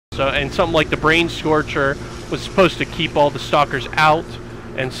So, and something like the Brain Scorcher was supposed to keep all the stalkers out,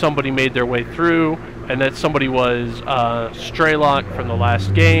 and somebody made their way through, and that somebody was S.T.A.L.K.E.R from the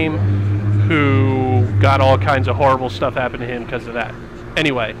last game, who got all kinds of horrible stuff happen to him because of that.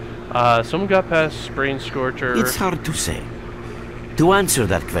 Anyway, someone got past Brain Scorcher. It's hard to say. To answer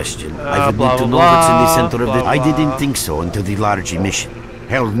that question, I would need to know what's in the center of the... I didn't think so until the large emission.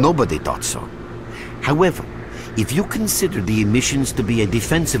 Hell, nobody thought so. However, if you consider the emissions to be a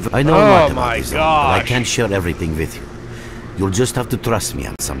defensive... I know a lot about this, but I can't share everything with you. You'll just have to trust me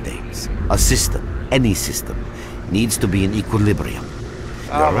on some things. A system, any system, needs to be in equilibrium.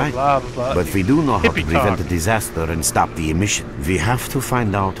 You're right. But we do know how to prevent a disaster and stop the emission. We have to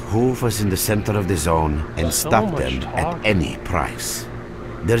find out who was in the center of the zone and stop them at any price.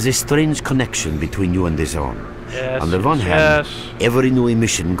 There's a strange connection between you and the zone. Yes, on the one hand, every new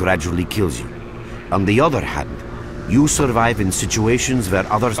emission gradually kills you. On the other hand, you survive in situations where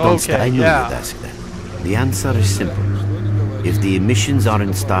others don't. I knew you'd ask that. The answer is simple. If the emissions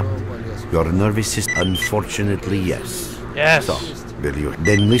aren't stopped, your nervous system... Unfortunately, yes. Yes. So, will you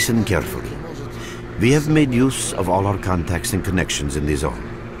then listen carefully? We have made use of all our contacts and connections in the zone.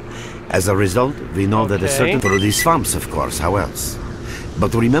 As a result, we know that a certain... Through the swamps, of course, how else?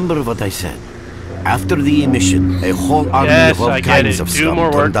 But remember what I said. After the emission, a whole army of all kinds of scum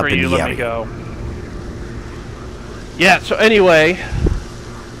turned up in the area. Yeah, so anyway,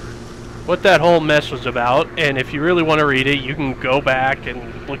 what that whole mess was about, and if you really want to read it, you can go back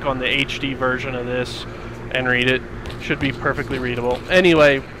and look on the HD version of this and read it. Should be perfectly readable.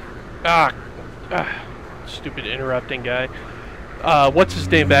 Anyway, stupid interrupting guy. What's his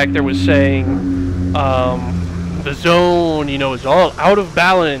name back there was saying, the zone, you know, is all out of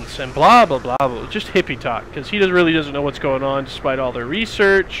balance and blah, blah, blah, blah. Just hippie talk, because he really doesn't know what's going on despite all their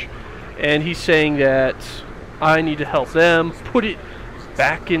research. And he's saying that I need to help them put it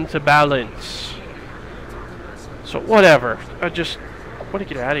back into balance. So whatever. I just want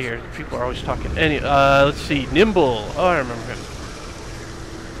to get out of here. People are always talking. Let's see. Nimble. Oh, I remember him.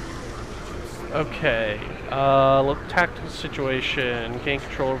 Okay. Look, tactical situation. Gain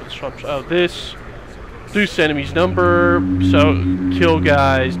control over the swamps. Oh, this. Reduce enemies' number. So, kill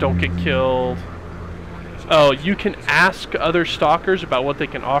guys. Don't get killed. Oh, you can ask other stalkers about what they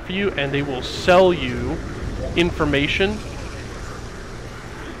can offer you, and they will sell you information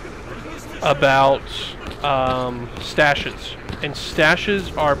about stashes. And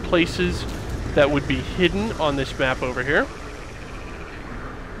stashes are places that would be hidden on this map over here.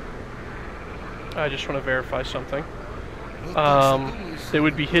 I just want to verify something. They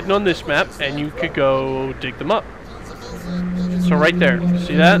would be hidden on this map, and you could go dig them up. So right there,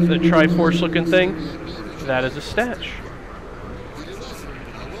 see that? The Triforce looking thing? That is a stash.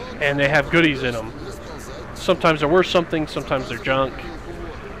 And they have goodies in them. Sometimes they're worth something, sometimes they're junk.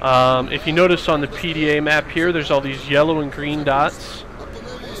 If you notice on the PDA map here, there's all these yellow and green dots.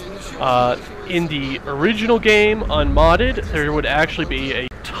 In the original game, unmodded, there would actually be a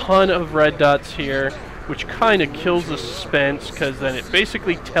ton of red dots here, which kind of kills the suspense, because then it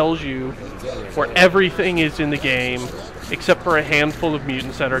basically tells you where everything is in the game, except for a handful of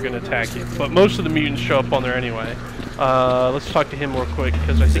mutants that are going to attack you. But most of the mutants show up on there anyway. Let's talk to him real quick,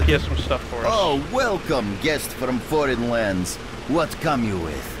 because I think he has some stuff for us. Oh, welcome, guest from foreign lands. What come you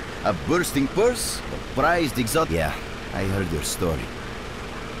with? A bursting purse? A prized exotic? Yeah, I heard your story.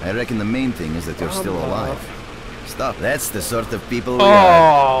 I reckon the main thing is that you're still alive. Stop. That's the sort of people we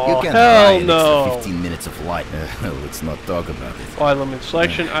are. You can't buy an extra 15 minutes of light. Let's not talk about it. Why limit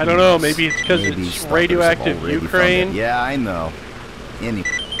selection? I don't know. Maybe it's because it's radioactive Ukraine. Yeah, I know.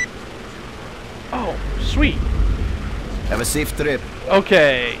 Oh, sweet. Have a safe trip.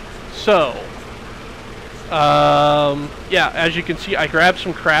 Okay, so yeah, as you can see, I grabbed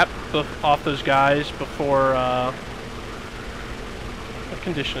some crap off those guys before. What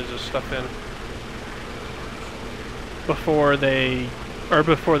condition is this stuff in? Before the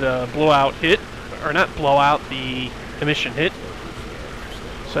blowout hit, or not blowout, the emission hit.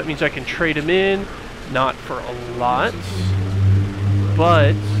 So that means I can trade them in, not for a lot,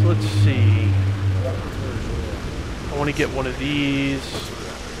 but let's see. I want to get one of these.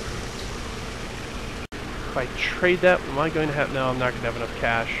 If I trade that, am I going to have... No, I'm not going to have enough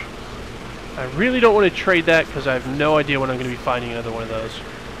cash. I really don't want to trade that because I have no idea when I'm going to be finding another one of those.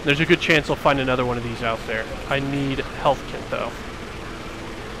 There's a good chance I'll find another one of these out there. I need health kit, though.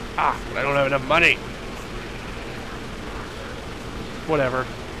 But I don't have enough money. Whatever.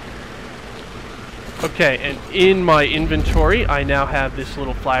 Okay, and in my inventory, I now have this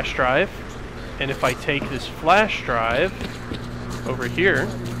little flash drive. And if I take this flash drive over here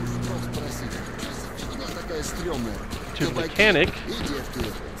to the mechanic,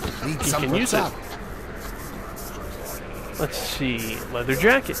 he can use it. Let's see. Leather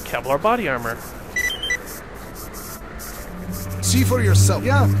jacket, Kevlar body armor. See for yourself.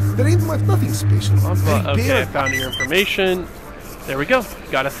 Yeah, there ain't much, nothing special. Okay, I found your information. There we go.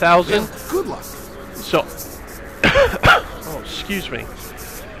 Got 1,000. Yeah, good luck. So, oh, excuse me.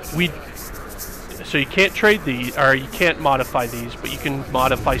 So you can't trade these, or you can't modify these, but you can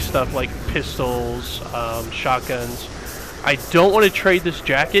modify stuff like pistols, shotguns. I don't want to trade this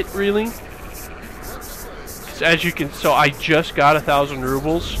jacket, really. 'Cause as you can, so I just got 1,000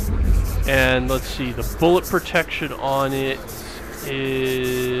 rubles. And let's see, the bullet protection on it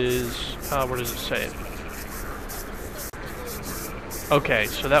is, what does it say? Okay,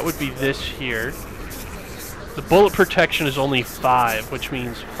 so that would be this here. The bullet protection is only 5, which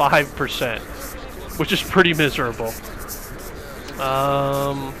means 5%, which is pretty miserable.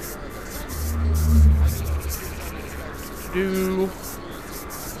 How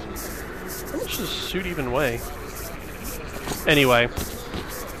much does this suit even weigh? Anyway.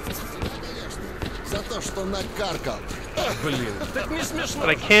 But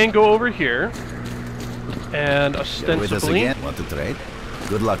I can go over here and ostensibly with us again. Want to trade?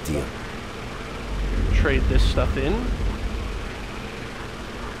 Good luck to you. Trade this stuff in,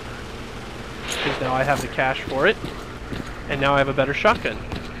 because now I have the cash for it, and now I have a better shotgun.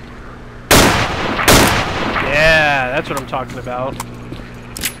 Yeah, that's what I'm talking about.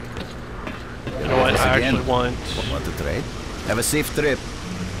 You know what? I actually want to trade. Have a safe trip.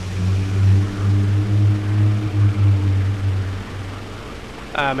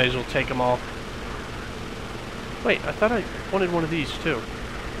 I may as well take them all. Wait, I thought I wanted one of these too.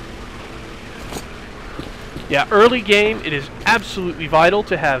 Yeah, early game, it is absolutely vital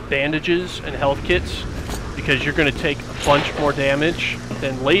to have bandages and health kits, because you're going to take a bunch more damage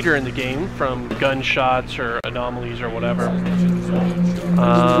than later in the game from gunshots or anomalies or whatever.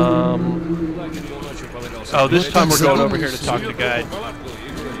 Oh, this time we're going over here to talk to Guide.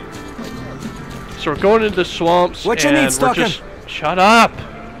 So we're going into the swamps, what you need, STALKER? Shut up!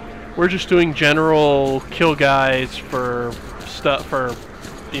 We're just doing general kill guides for stuff, for,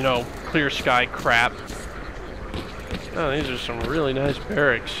 you know, clear sky crap. Oh, these are some really nice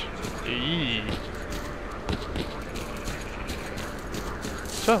barracks. Eee.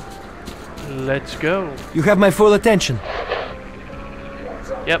 So, let's go. You have my full attention.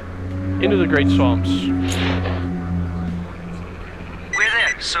 Yep, into the Great Swamps. We're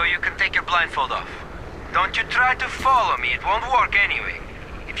there, so you can take your blindfold off. Don't you try to follow me, it won't work anyway.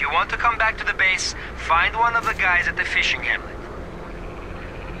 If you want to come back to the base, find one of the guys at the fishing hamlet.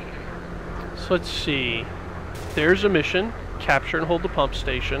 So let's see. There's a mission. Capture and hold the pump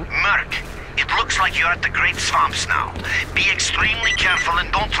station. Merc, it looks like you're at the Great Swamps now. Be extremely careful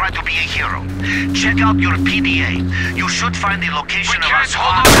and don't try to be a hero. Check out your PDA. You should find the location of our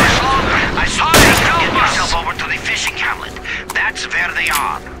squad. I suggest you get yourself over to the fishing hamlet. That's where they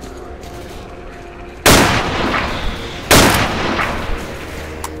are.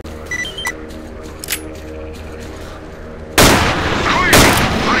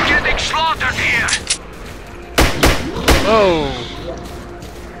 We're getting slaughtered here! Oh,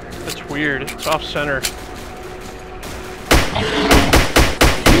 that's weird. It's off center.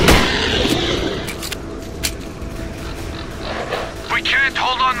 We can't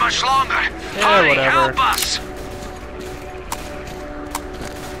hold on much longer. Yeah, Hurry, whatever. help us!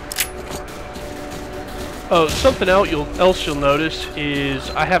 Oh, something else you'll notice is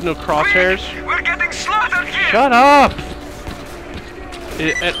I have no crosshairs. We're getting slaughtered here! Shut up!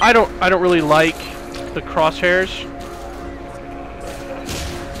 And I don't really like the crosshairs.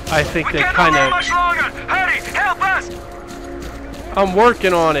 I think they kind of. Much longer. Hurry, help us! I'm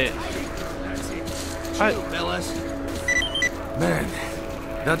working on it. Man,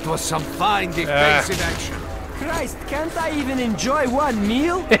 that was some fine defensive action. Christ, can't I even enjoy one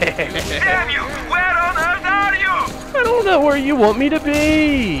meal? Damn you! Where on earth are you? I don't know where you want me to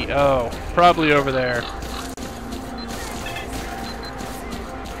be. Oh, probably over there.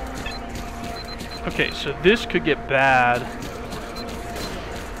 Okay, so this could get bad.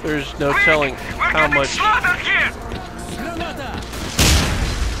 There's no telling how much. Slaughtered here!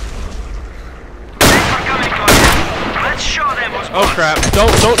 Let's show them what's Oh crap!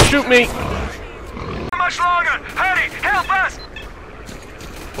 Don't shoot me! How much longer? Hurry, help us!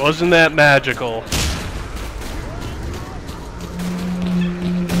 Wasn't that magical?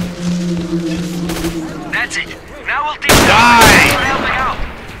 That's it. Now we'll teach Die! you helping out.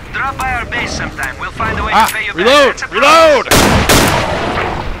 Drop by our base sometime. We'll find a way to pay you reload! back. Reload!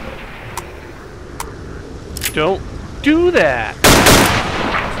 Don't do that!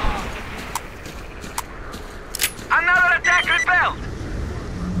 Another attack repelled!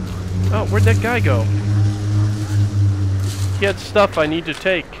 Oh, where'd that guy go? He had stuff I need to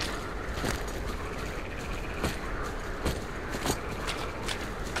take.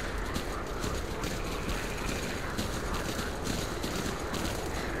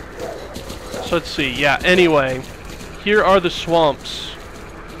 So let's see. Yeah, anyway, here are the swamps.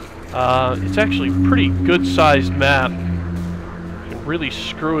 It's actually a pretty good-sized map. You can really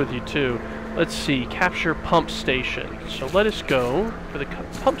screw with you, too. Let's see. Capture pump station. So let us go for the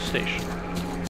pump station.